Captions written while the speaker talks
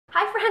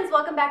friends,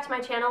 welcome back to my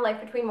channel, Life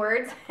Between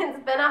Words. It's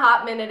been a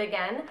hot minute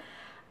again.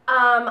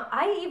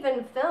 I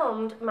even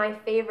filmed my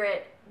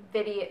favorite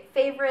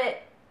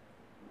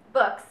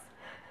books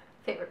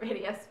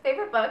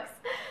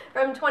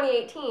from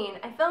 2018.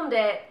 I filmed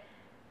it,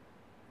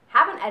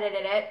 haven't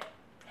edited it,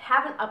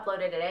 haven't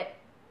uploaded it.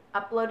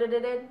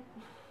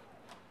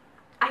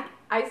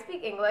 I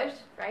speak English,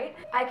 right?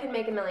 I can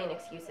make a million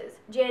excuses.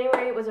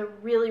 January was a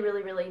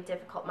really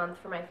difficult month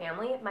for my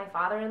family. My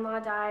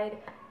father-in-law died.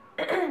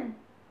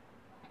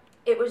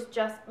 It was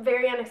just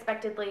very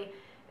unexpectedly.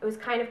 It was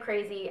kind of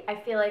crazy. I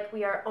feel like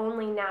we are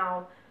only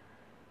now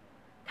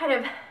kind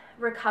of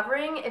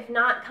recovering, if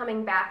not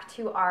coming back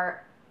to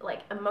our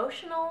like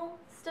emotional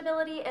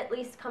stability, at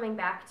least coming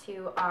back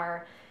to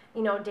our,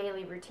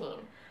 daily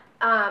routine.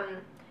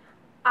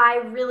 I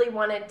really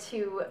wanted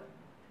to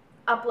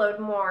upload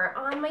more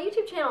on my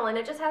YouTube channel, and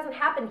it just hasn't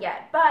happened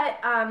yet. But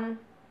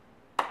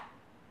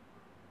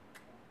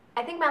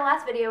I think my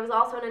last video was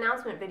also an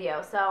announcement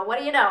video. So what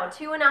do you know?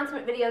 2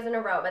 announcement videos in a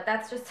row. But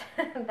that's just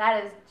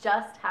that is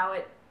just how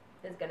it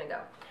is gonna go.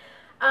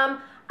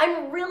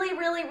 I'm really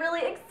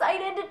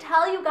excited to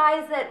tell you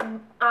guys that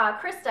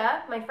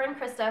Krista, my friend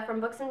Krista from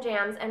Books and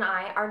Jams, and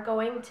I are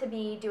going to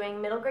be doing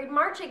Middle Grade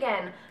March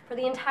again for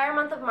the entire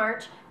month of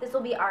March. This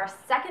will be our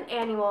 2nd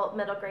annual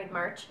Middle Grade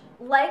March.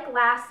 Like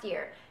last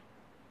year,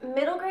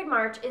 Middle Grade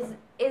March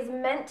is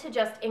meant to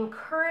just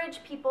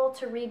encourage people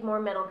to read more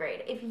middle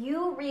grade. If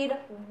you read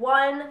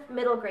 1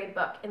 middle grade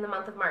book in the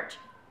month of March,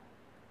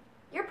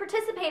 you're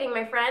participating,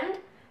 my friend.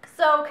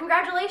 So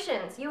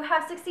congratulations, you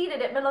have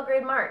succeeded at Middle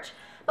Grade March.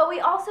 But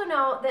we also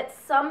know that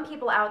some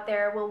people out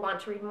there will want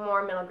to read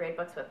more middle grade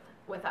books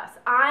with us.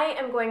 I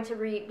am going to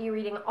be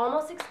reading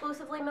almost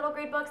exclusively middle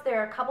grade books.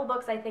 There are a couple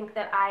books I think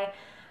that I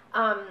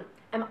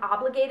am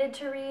obligated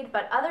to read,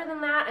 but other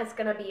than that, it's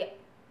going to be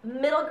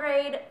middle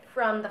grade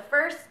from the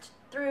 1st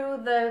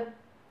through the,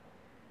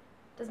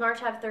 does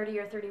March have 30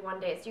 or 31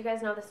 days? Do you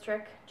guys know this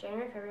trick?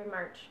 January, February,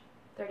 March,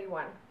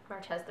 31.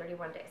 March has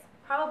 31 days.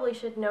 Probably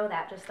should know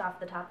that just off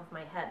the top of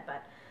my head,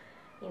 but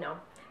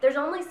there's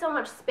only so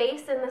much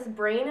space in this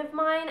brain of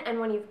mine,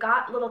 and when you've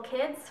got little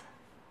kids,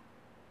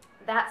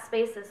 that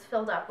space is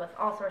filled up with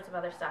all sorts of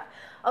other stuff.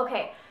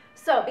 Okay,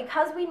 so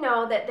because we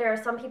know that there are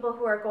some people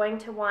who are going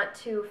to want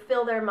to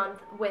fill their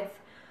month with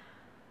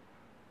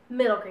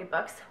middle grade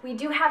books, we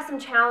do have some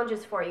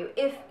challenges for you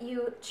if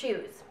you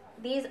choose.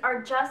 These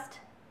are just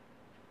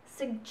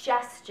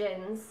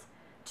suggestions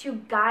to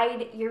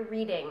guide your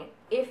reading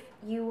if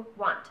you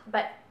want.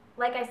 But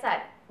like I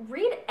said,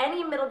 read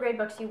any middle grade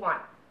books you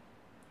want.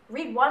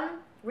 Read 1,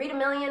 read a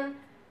million,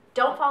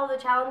 don't follow the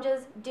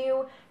challenges,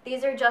 do.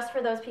 These are just for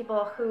those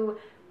people who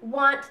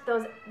want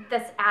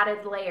this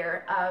added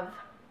layer of,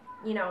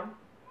 I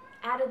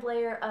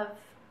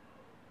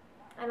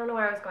don't know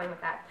where I was going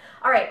with that.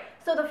 All right,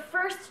 so the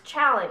first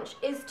challenge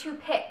is to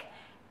pick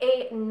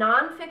a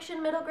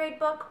nonfiction middle grade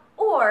book,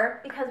 or,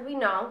 because we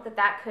know that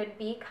that could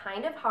be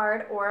kind of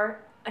hard or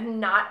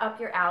not up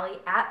your alley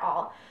at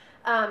all,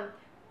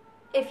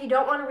 if you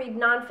don't want to read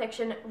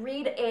nonfiction,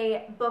 read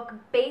a book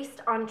based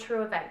on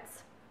true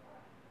events.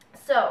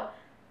 So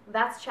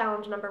that's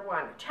challenge number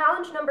 1.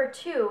 Challenge number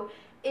 2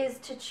 is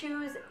to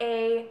choose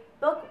a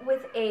book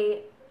with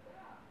a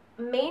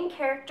main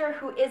character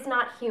who is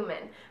not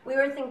human. We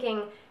were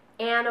thinking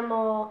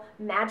animal,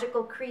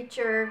 magical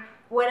creature,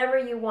 whatever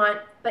you want,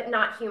 but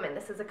not human.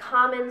 This is a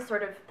common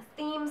sort of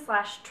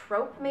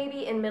theme/trope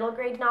maybe in middle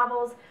grade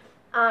novels.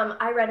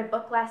 I read a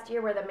book last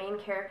year where the main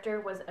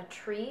character was a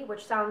tree,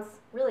 which sounds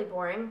really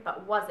boring,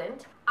 but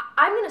wasn't.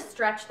 I'm going to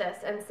stretch this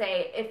and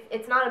say if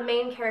it's not a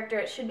main character,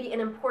 it should be an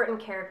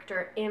important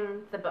character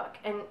in the book,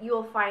 and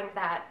you'll find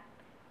that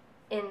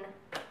in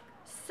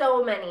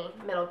so many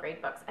middle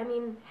grade books. I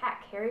mean,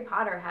 heck, Harry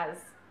Potter has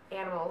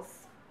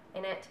animals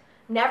in it.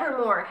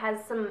 Nevermore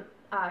has some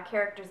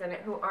characters in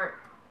it who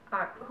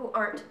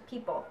aren't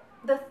people.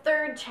 The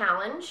third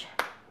challenge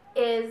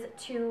is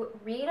to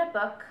read a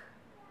book.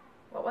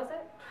 What was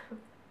it?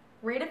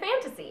 Read a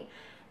fantasy.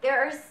 There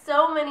are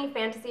so many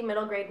fantasy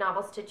middle grade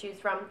novels to choose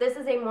from. This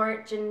is a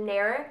more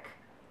generic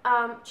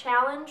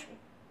challenge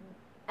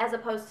as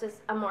opposed to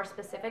a more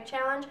specific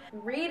challenge.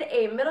 Read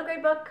a middle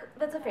grade book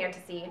that's a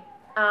fantasy.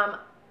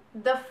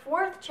 The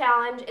 4th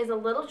challenge is a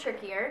little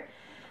trickier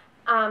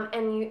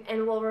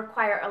and will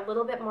require a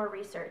little bit more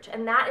research,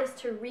 and that is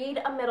to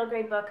read a middle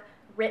grade book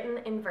written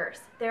in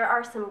verse. There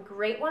are some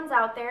great ones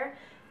out there.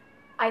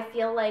 I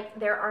feel like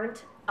there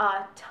aren't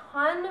a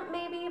ton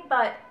maybe,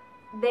 but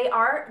they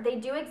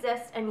do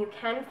exist, and you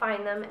can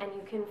find them, and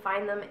you can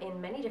find them in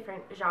many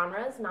different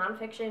genres,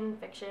 nonfiction,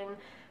 fiction,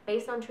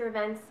 based on true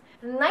events.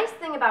 The nice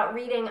thing about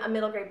reading a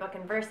middle grade book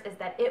in verse is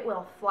that it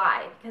will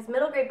fly, because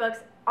middle grade books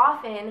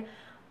often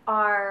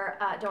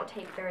don't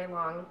take very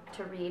long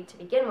to read to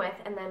begin with,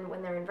 and then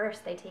when they're in verse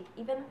they take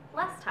even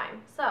less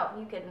time. So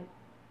you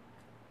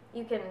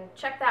can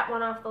check that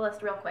one off the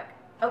list real quick.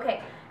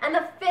 Okay, and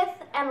the 5th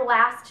and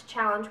last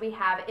challenge we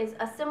have is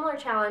a similar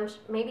challenge,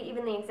 maybe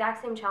even the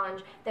exact same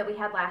challenge that we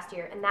had last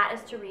year, and that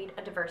is to read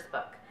a diverse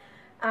book.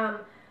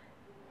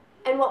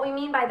 And what we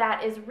mean by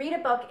that is read a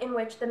book in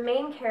which the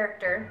main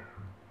character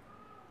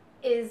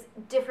is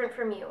different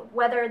from you,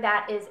 whether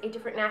that is a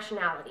different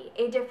nationality,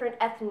 a different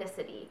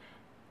ethnicity,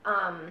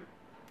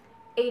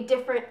 a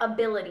different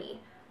ability.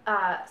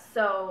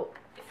 So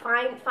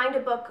find a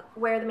book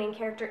where the main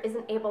character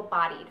isn't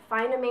able-bodied.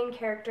 Find a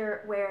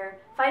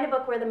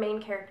book where the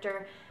main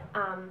character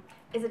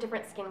is a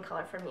different skin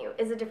color from you,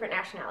 is a different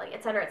nationality,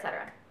 etc.,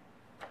 etc.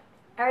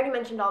 I already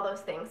mentioned all those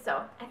things,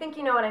 so I think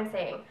you know what I'm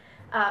saying.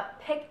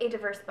 Pick a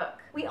diverse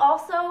book. We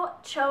also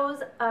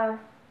chose let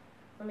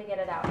me get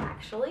it out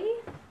actually,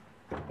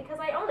 because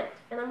I own it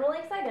and I'm really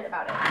excited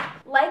about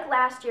it. Like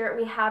last year,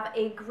 we have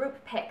a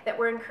group pick that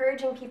we're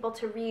encouraging people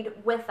to read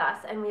with us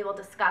and we will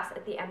discuss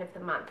at the end of the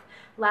month.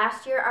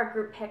 Last year, our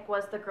group pick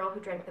was The Girl Who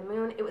Drank the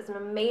Moon. It was an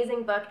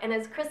amazing book, and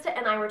as Krista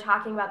and I were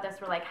talking about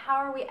this, we're like, how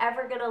are we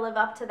ever going to live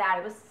up to that?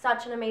 It was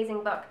such an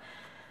amazing book.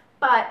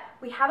 But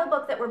we have a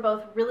book that we're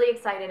both really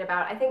excited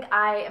about. I think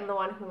I am the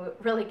one who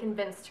really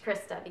convinced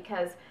Krista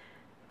because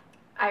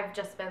I've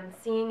just been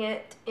seeing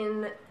it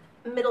in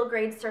middle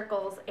grade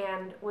circles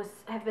and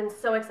have been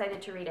so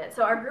excited to read it.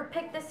 So our group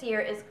pick this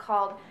year is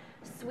called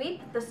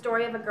Sweep, The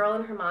Story of a Girl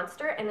and Her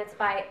Monster, and it's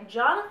by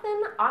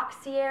Jonathan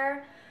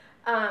Auxier,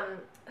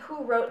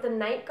 who wrote The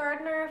Night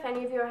Gardener. If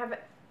any of you have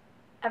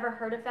ever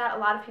heard of that, a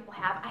lot of people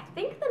have. I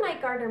think The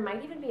Night Gardener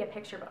might even be a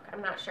picture book,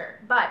 I'm not sure.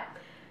 But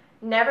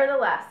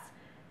nevertheless,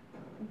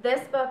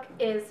 this book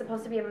is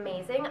supposed to be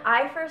amazing.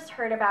 I first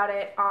heard about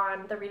it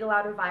on the Read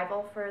Aloud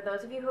Revival. For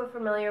those of you who are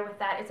familiar with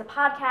that, it's a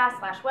podcast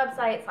 /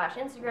 website /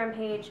 Instagram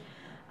page.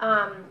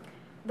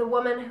 The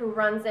woman who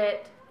runs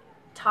it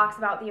talks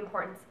about the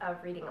importance of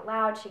reading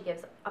aloud. She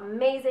gives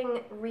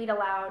amazing read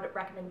aloud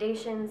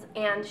recommendations,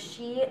 and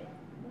she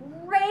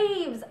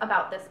raves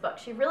about this book.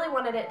 She really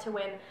wanted it to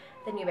win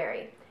the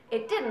Newbery.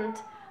 It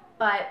didn't,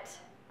 but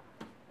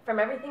from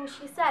everything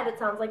she said, it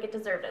sounds like it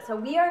deserved it. So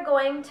we are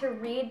going to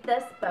read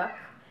this book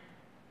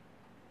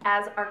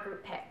as our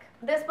group pick.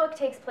 This book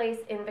takes place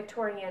in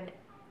Victorian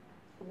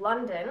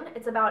London.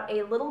 It's about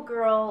a little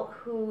girl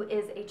who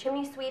is a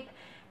chimney sweep,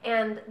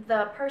 and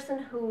the person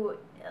who,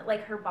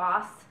 like her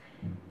boss,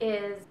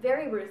 is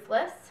very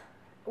ruthless.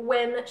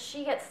 When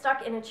she gets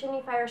stuck in a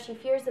chimney fire, she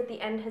fears that the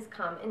end has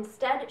come.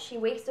 Instead, she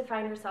wakes to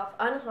find herself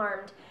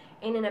unharmed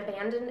in an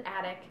abandoned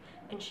attic,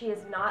 and she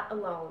is not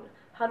alone.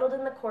 Huddled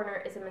in the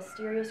corner is a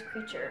mysterious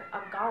creature, a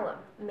golem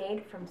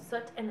made from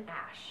soot and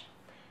ash.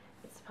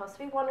 It's supposed to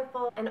be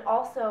wonderful and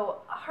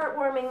also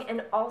heartwarming,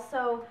 and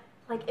also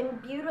like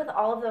imbued with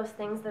all of those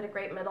things that a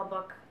great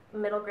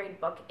middle grade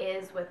book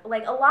is, with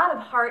like a lot of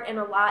heart and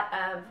a lot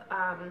of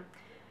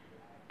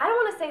I don't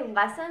want to say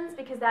lessons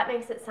because that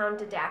makes it sound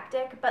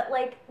didactic, but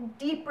like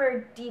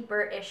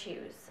deeper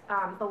issues,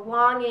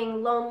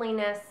 belonging,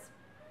 loneliness,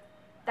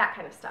 that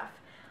kind of stuff.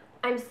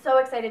 I'm so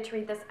excited to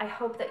read this. I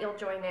hope that you'll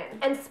join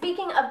in. And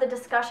speaking of the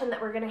discussion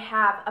that we're going to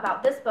have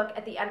about this book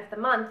at the end of the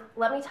month,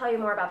 let me tell you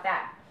more about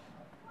that.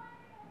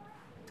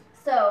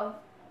 So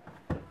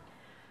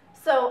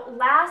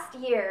last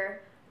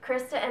year,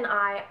 Krista and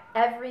I,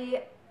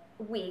 every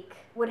week,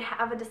 would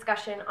have a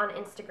discussion on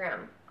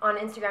Instagram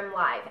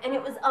Live, and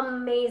it was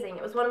amazing.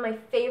 It was one of my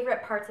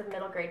favorite parts of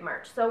middle grade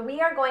March. So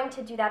we are going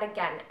to do that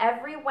again.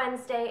 Every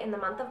Wednesday in the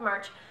month of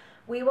March,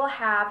 we will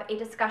have a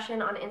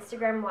discussion on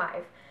Instagram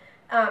Live.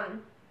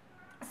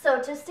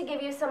 So just to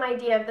give you some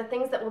idea of the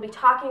things that we'll be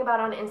talking about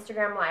on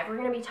Instagram Live, we're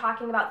going to be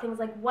talking about things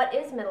like what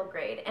is middle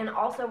grade, and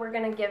also we're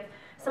going to give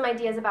some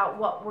ideas about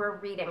what we're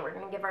reading. We're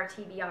going to give our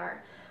TBR.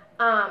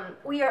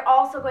 We are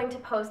also going to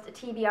post a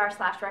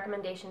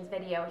TBR/recommendations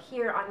video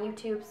here on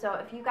YouTube, so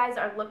if you guys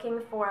are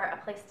looking for a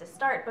place to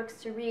start,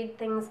 books to read,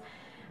 things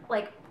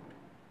like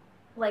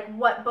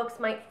what books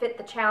might fit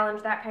the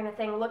challenge, that kind of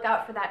thing, look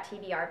out for that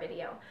TBR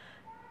video.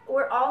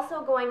 We're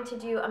also going to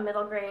do a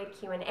middle grade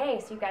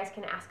Q&A, so you guys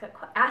can ask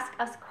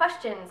us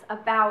questions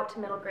about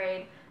middle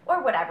grade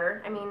or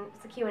whatever. I mean,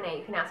 it's a Q&A.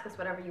 You can ask us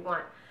whatever you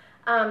want.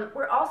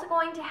 We're also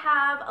going to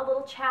have a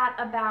little chat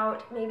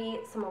about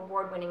maybe some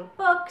award-winning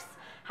books,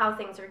 how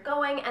things are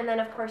going, and then,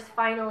 of course,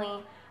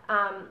 finally,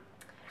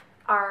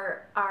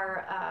 our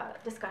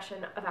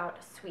discussion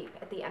about Sweep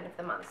at the end of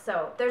the month.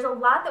 So there's a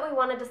lot that we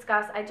want to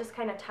discuss. I just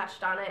kind of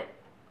touched on it,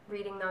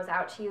 reading those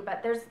out to you,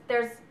 but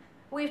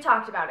we've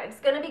talked about it. It's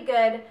going to be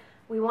good.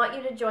 We want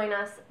you to join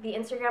us. The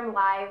Instagram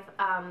Live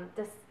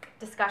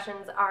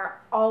discussions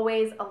are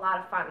always a lot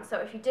of fun. So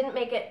if you didn't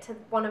make it to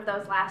one of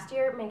those last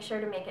year, make sure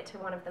to make it to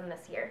one of them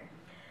this year.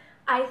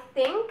 I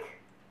think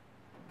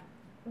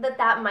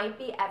that might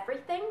be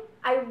everything.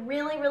 I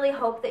really, really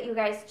hope that you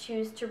guys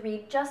choose to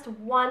read just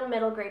one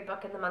middle grade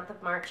book in the month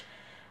of March.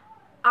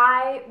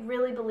 I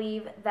really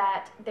believe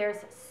that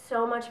there's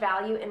so much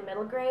value in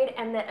middle grade,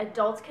 and that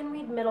adults can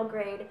read middle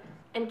grade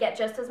and get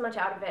just as much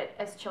out of it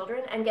as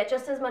children, and get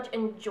just as much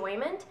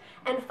enjoyment,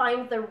 and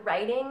find the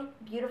writing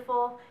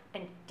beautiful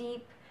and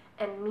deep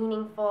and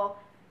meaningful.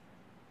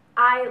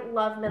 I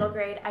love middle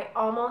grade. I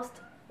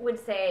almost would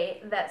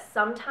say that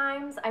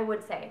sometimes I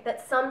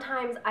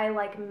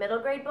like middle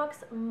grade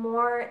books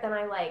more than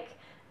I like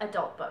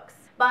adult books.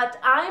 But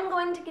I'm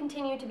going to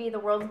continue to be the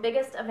world's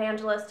biggest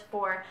evangelist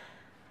for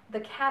the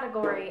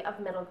category of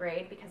middle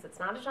grade, because it's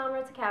not a genre,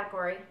 it's a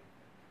category.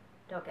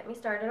 Don't get me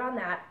started on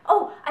that.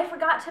 Oh, I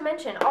forgot to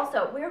mention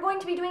also, we're going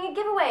to be doing a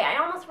giveaway. I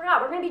almost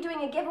forgot. We're going to be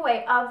doing a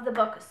giveaway of the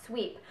book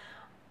Sweep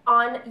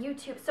on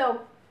YouTube.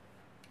 So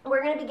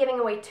we're going to be giving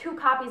away 2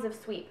 copies of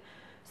Sweep.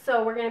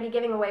 So we're going to be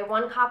giving away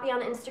 1 copy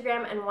on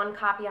Instagram and 1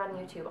 copy on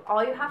YouTube.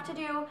 All you have to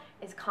do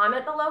is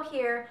comment below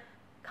here,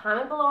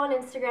 comment below on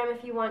Instagram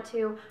if you want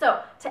to.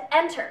 So to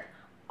enter,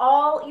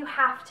 all you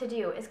have to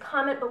do is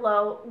comment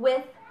below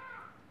with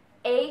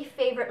a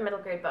favorite middle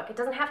grade book. It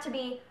doesn't have to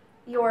be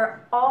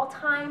your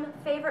all-time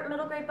favorite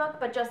middle grade book,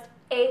 but just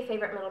a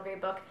favorite middle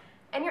grade book,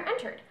 and you're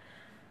entered.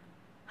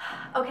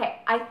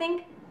 Okay, I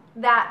think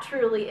that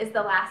truly is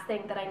the last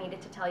thing that I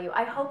needed to tell you.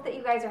 I hope that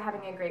you guys are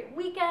having a great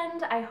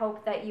weekend. I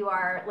hope that you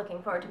are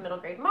looking forward to middle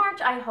grade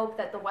March. I hope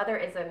that the weather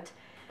isn't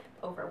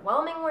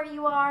overwhelming where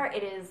you are.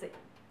 It is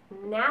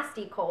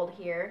nasty cold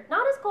here.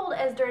 Not as cold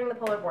as during the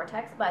polar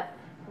vortex, but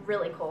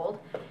really cold.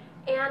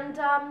 And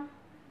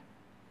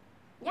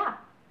yeah.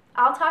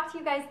 I'll talk to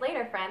you guys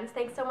later, friends.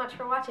 Thanks so much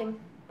for watching.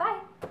 Bye.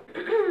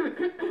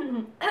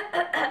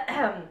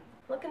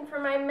 Looking for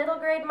my middle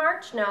grade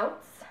March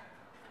notes,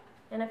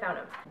 and I found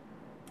them.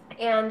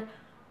 And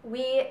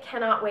we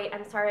cannot wait.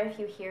 I'm sorry if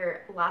you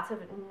hear lots of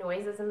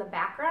noises in the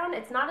background.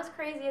 It's not as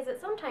crazy as it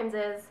sometimes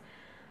is,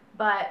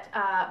 but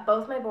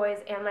both my boys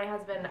and my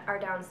husband are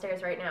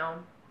downstairs right now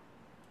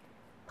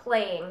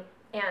playing,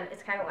 and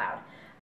it's kind of loud.